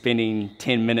 but you're spending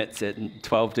 10 minutes at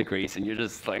 12 degrees and you're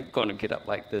just like going to get up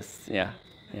like this. Yeah,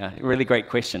 really great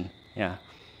question. Yeah.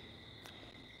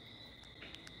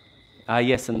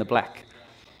 Yes, in the black.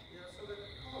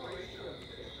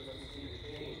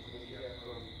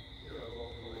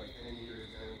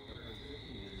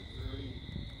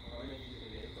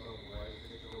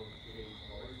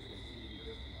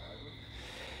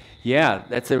 Yeah,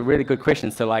 that's a really good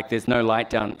question. So like there's no light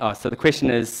down. Oh, so the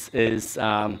question is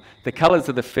the colors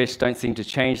of the fish don't seem to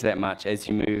change that much as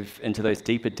you move into those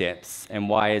deeper depths. And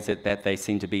why is it that they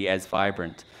seem to be as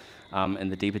vibrant in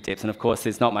the deeper depths? And of course,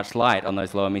 there's not much light on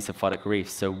those lower mesophotic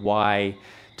reefs. So why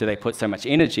do they put so much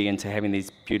energy into having these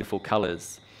beautiful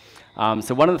colors?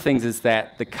 So one of the things is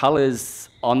that the colors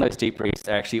on those deep reefs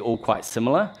are actually all quite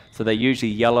similar. So they're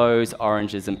usually yellows,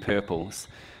 oranges, and purples.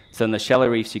 So in the shallow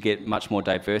reefs, you get much more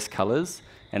diverse colors,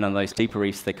 and on those deeper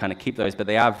reefs, they kind of keep those, but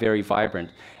they are very vibrant.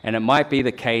 And it might be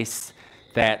the case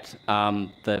that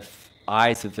the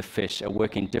eyes of the fish are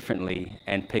working differently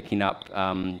and picking up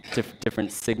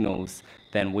different signals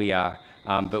than we are,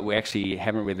 but we actually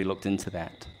haven't really looked into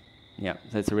that. Yeah,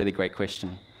 that's a really great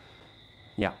question.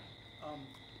 Yeah.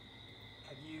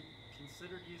 Have you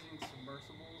considered using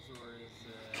submersibles, or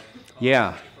is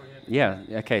Yeah. Yeah,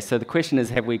 okay, so the question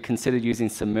is, have we considered using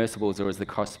submersibles, or is the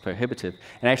cost prohibitive?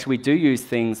 And actually, we do use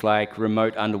things like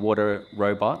remote underwater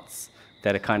robots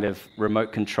that are kind of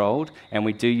remote controlled, and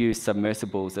we do use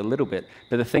submersibles a little bit.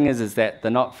 But the thing is that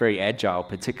they're not very agile,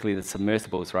 particularly the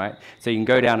submersibles, right? So you can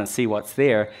go down and see what's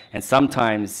there, and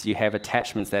sometimes you have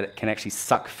attachments that can actually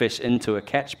suck fish into a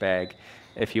catch bag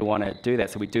if you want to do that.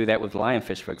 So we do that with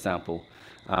lionfish, for example.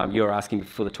 You were asking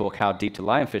before the talk how deep do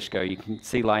lionfish go. You can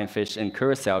see lionfish in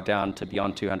Curacao down to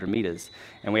beyond 200 meters.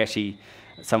 And we actually,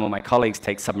 some of my colleagues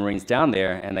take submarines down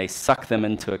there and they suck them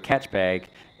into a catch bag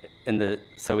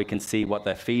so we can see what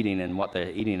they're feeding and what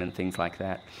they're eating and things like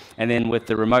that. And then with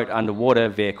the remote underwater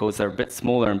vehicles, they're a bit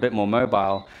smaller and a bit more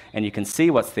mobile, and you can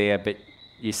see what's there, but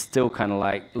you still kind of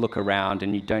like look around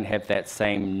and you don't have that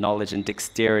same knowledge and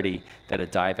dexterity that a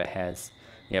diver has.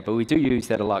 Yeah, but we do use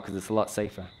that a lot because it's a lot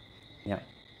safer. Yeah.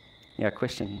 Yeah,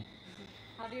 question.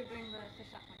 How do you bring the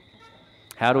fish up when you catch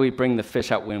them? How do we bring the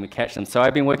fish up when we catch them? So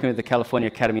I've been working with the California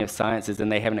Academy of Sciences,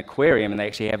 and they have an aquarium, and they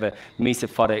actually have a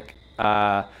mesophotic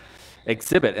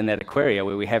exhibit in that aquarium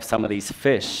where we have some of these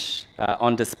fish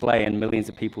on display, and millions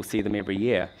of people see them every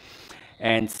year.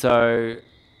 And so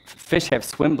fish have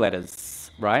swim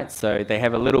bladders, right? So they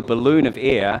have a little balloon of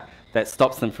air that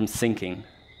stops them from sinking.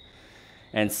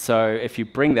 And so if you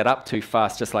bring that up too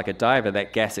fast, just like a diver,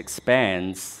 that gas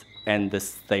expands and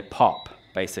they pop,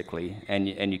 basically, and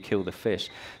you kill the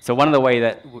fish. So one of the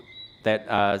ways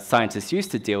that scientists used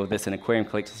to deal with this and aquarium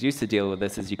collectors used to deal with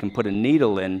this is you can put a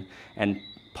needle in and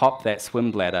pop that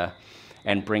swim bladder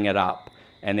and bring it up,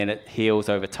 and then it heals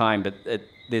over time, but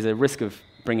there's a risk of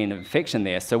bringing infection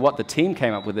there. So what the team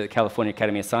came up with at the California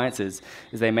Academy of Sciences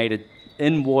is they made an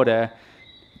in-water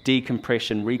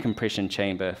decompression, recompression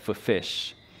chamber for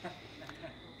fish.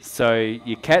 So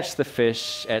you catch the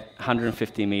fish at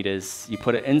 150 meters, you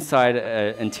put it inside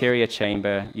an interior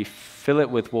chamber, you fill it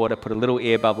with water, put a little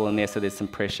air bubble in there so there's some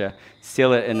pressure,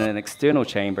 seal it in an external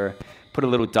chamber, put a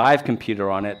little dive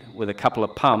computer on it with a couple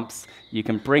of pumps, you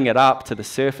can bring it up to the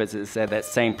surface, it's at that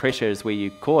same pressure as where you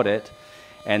caught it,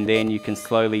 and then you can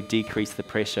slowly decrease the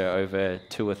pressure over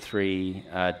 2 or 3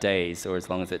 days, or as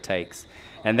long as it takes.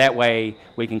 And that way,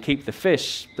 we can keep the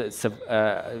fish for,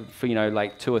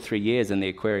 like 2 or 3 years in the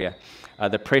aquaria.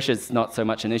 The pressure's not so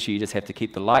much an issue. You just have to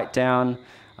keep the light down,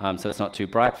 so it's not too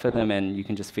bright for them, and you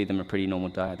can just feed them a pretty normal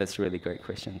diet. That's a really great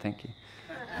question. Thank you.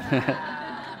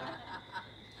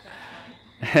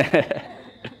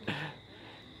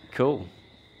 Cool.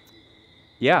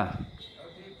 Yeah.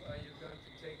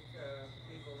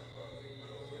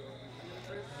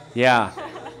 Yeah.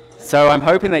 So I'm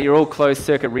hoping that you're all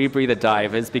closed-circuit rebreather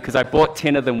divers because I brought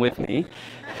 10 of them with me.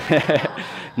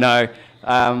 No,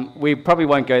 we probably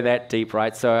won't go that deep,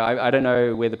 right? So I don't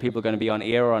know whether people are going to be on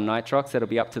air or on nitrox. That'll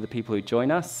be up to the people who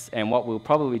join us. And what we'll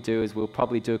probably do is we'll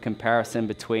probably do a comparison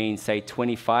between, say,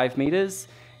 25 meters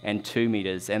and 2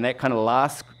 meters. And that kind of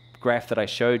last graph that I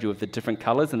showed you of the different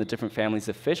colors and the different families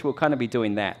of fish, we'll kind of be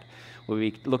doing that. We'll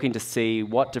be looking to see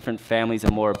what different families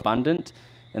are more abundant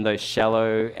in those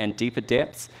shallow and deeper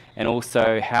depths, and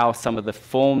also how some of the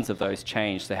forms of those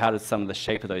change. So how does some of the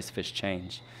shape of those fish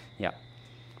change? Yeah.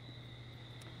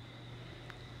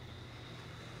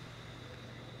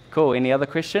 Cool. Any other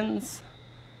questions?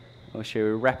 Or should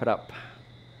we wrap it up?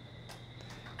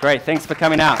 Great. Thanks for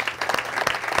coming out.